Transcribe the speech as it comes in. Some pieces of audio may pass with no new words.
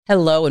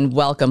Hello and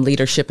welcome,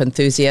 leadership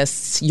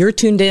enthusiasts. You're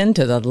tuned in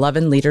to the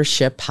Lovin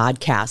Leadership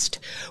Podcast,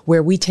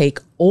 where we take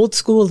old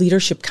school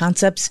leadership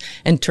concepts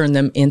and turn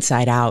them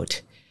inside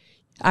out.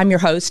 I'm your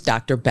host,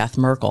 Dr. Beth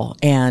Merkel,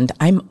 and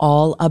I'm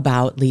all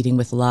about leading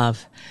with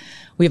love.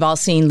 We've all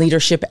seen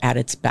leadership at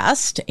its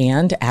best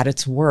and at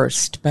its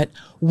worst, but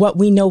what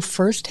we know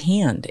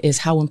firsthand is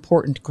how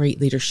important great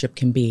leadership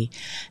can be.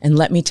 And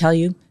let me tell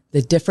you,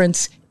 the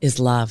difference is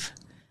love.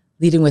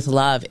 Leading with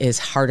love is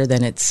harder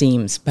than it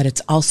seems, but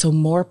it's also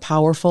more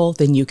powerful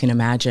than you can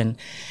imagine.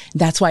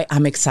 That's why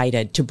I'm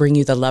excited to bring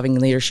you the Loving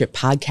Leadership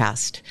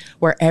Podcast,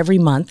 where every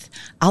month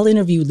I'll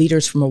interview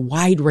leaders from a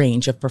wide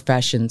range of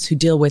professions who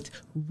deal with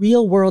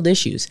real world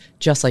issues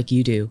just like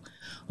you do.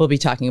 We'll be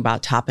talking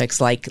about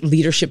topics like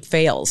leadership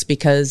fails,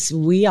 because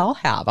we all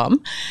have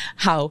them,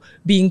 how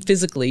being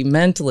physically,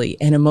 mentally,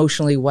 and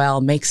emotionally well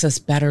makes us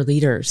better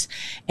leaders.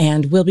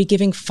 And we'll be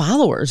giving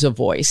followers a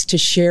voice to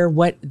share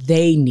what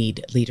they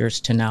need leaders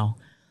to know.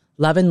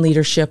 Love and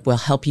Leadership will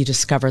help you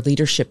discover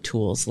leadership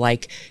tools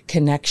like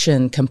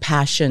connection,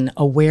 compassion,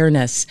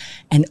 awareness,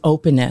 and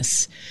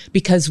openness,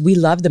 because we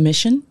love the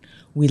mission.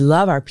 We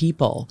love our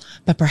people,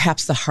 but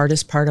perhaps the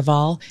hardest part of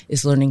all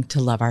is learning to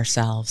love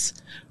ourselves.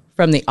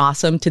 From the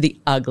awesome to the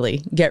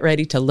ugly, get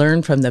ready to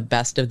learn from the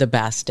best of the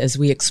best as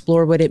we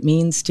explore what it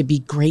means to be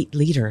great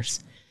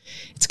leaders.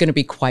 It's going to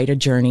be quite a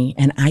journey,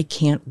 and I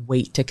can't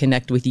wait to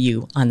connect with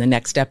you on the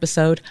next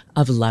episode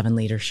of Love and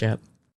Leadership.